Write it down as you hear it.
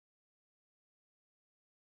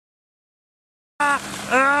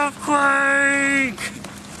Earthquake!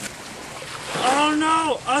 Oh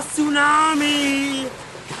no, a tsunami!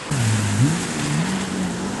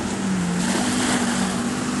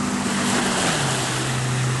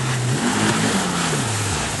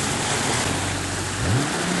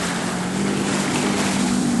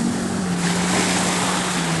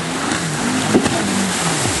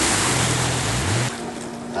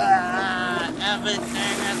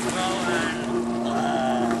 Everything is ruined.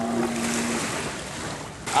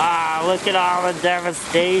 Look at all the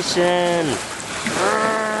devastation.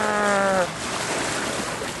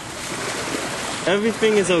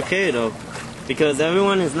 Everything is okay though, because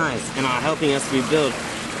everyone is nice and are helping us rebuild,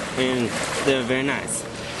 and they're very nice.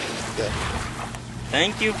 Good.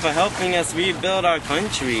 Thank you for helping us rebuild our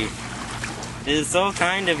country. It is so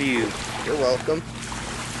kind of you. You're welcome.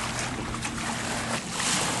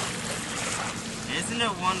 Isn't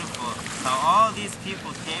it wonderful how all these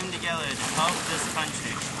people came together to help this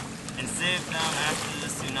country and save them after the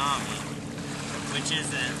tsunami, which is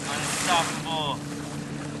an unstoppable,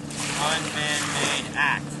 man-made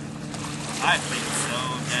act? I think so.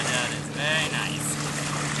 That is very nice.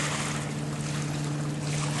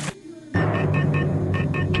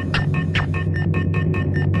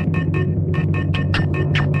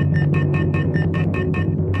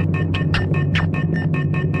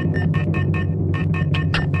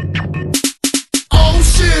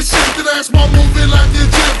 Shake that ass while moving like a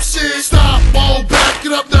gypsy. Stop, whoa, back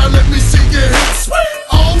it up now, let me see your hips.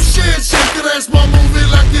 Oh shit, shake that ass while moving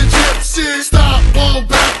like a gypsy. Stop, whoa,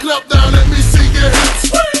 back it up now, let me see your hips.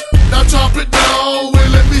 Now drop it low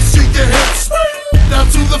and let me see your hips. Now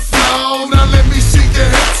to the flow, now let me see your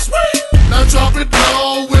hips. Now drop it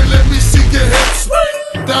low and let me see your hips.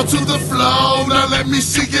 Down to the flow, now let me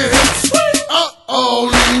see your hips. Uh-oh,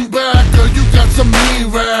 lean back, girl, you got some mean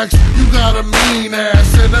rags. You got a mean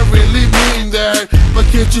ass, and I really mean that. But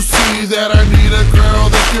can't you see that I need a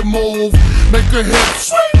girl that can move, make her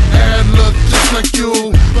hips and look just like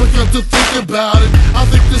you? But come to think about it, I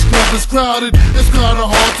think this club is crowded. It's kinda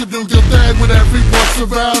hard to do your thing when everyone's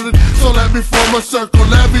surrounded. So let me form a circle,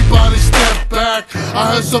 everybody step back.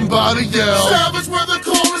 I heard somebody yell, Savage, where the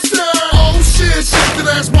chorus down. Oh shit, shake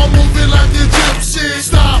that ass while moving like a gypsy.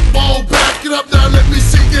 Stop, whoa, back it up now, let me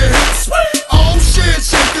see your hips. Oh shit,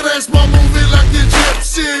 shake that ass while moving like a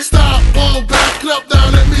gypsy. Stop, whoa, back it up now,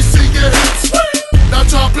 let me see your hips. Now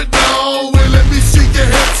drop it low and let me see your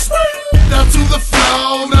hips. Now to the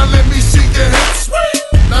flow, now let me see your hips.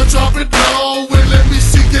 Now drop it low and let me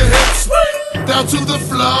see your hips. Down to the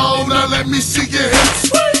flow, now let me see your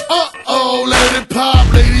hips. Uh-oh, let it pop,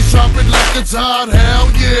 ladies, drop it like it's hot.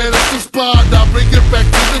 Hell yeah, that's the spot, now bring it back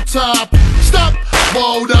to the top. Stop,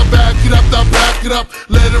 whoa, now back it up, now back it up.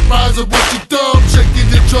 Let it rise up what you dumb, shaking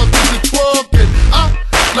your trunk to the twerking. I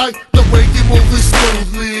like the way you move it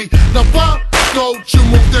smoothly. Now why don't you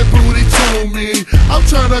move that booty to me? I'm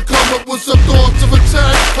trying to come up with some thoughts of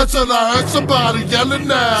attack until I heard somebody yelling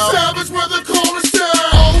now, Savage, where the chorus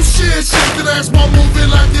down. Oh shit, shake that ass while moving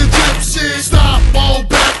like a gypsy. Stop, whoa,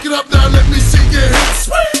 back it up now, let me see your hips.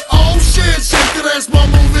 Oh shit, shake that ass while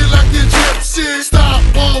moving like a gypsy. Stop,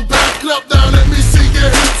 whoa, back it up now, let me see your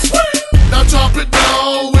hips. Now drop it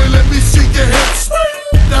low and let me see your hips.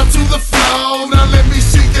 Now to the flow, now let me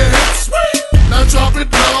see your hips. Now drop it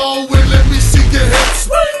low and let me see your hips.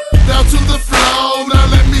 Down to the flow, now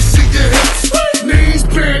let me see your hips. Knees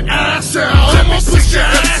bent, ass out. Come on, push your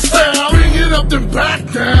ass down. Bring it up then back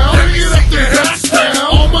down. Bring it up then back down.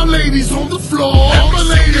 All my ladies on the floor. All my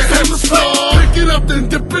ladies on the floor. Pick it up then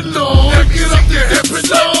dip it low. Pick it up then dip it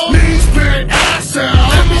low. Knees bent, ass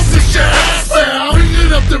out. Come on, push your ass down. Bring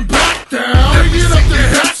it up then back down. Bring it up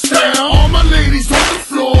then back down. All my ladies on the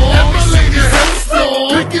floor. All my ladies on the floor.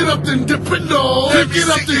 Pick it up then dip it low. Pick it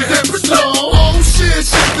up then dip it low. Oh shit,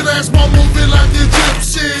 shake that ass while moving like a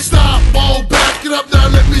gypsy. Stop, whoa, back it up now,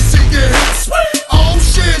 let me see your hips. Oh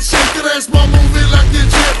shit, shake that ass while moving like a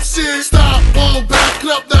gypsy. Stop, whoa, back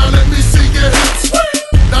it up now, let me see your hips.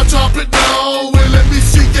 Now drop it low and let me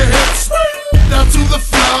see your hips. Now to the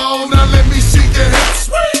flow, now let me see your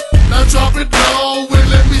hips. Now drop it low and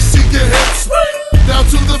let me see your hips. Down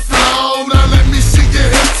to the flow.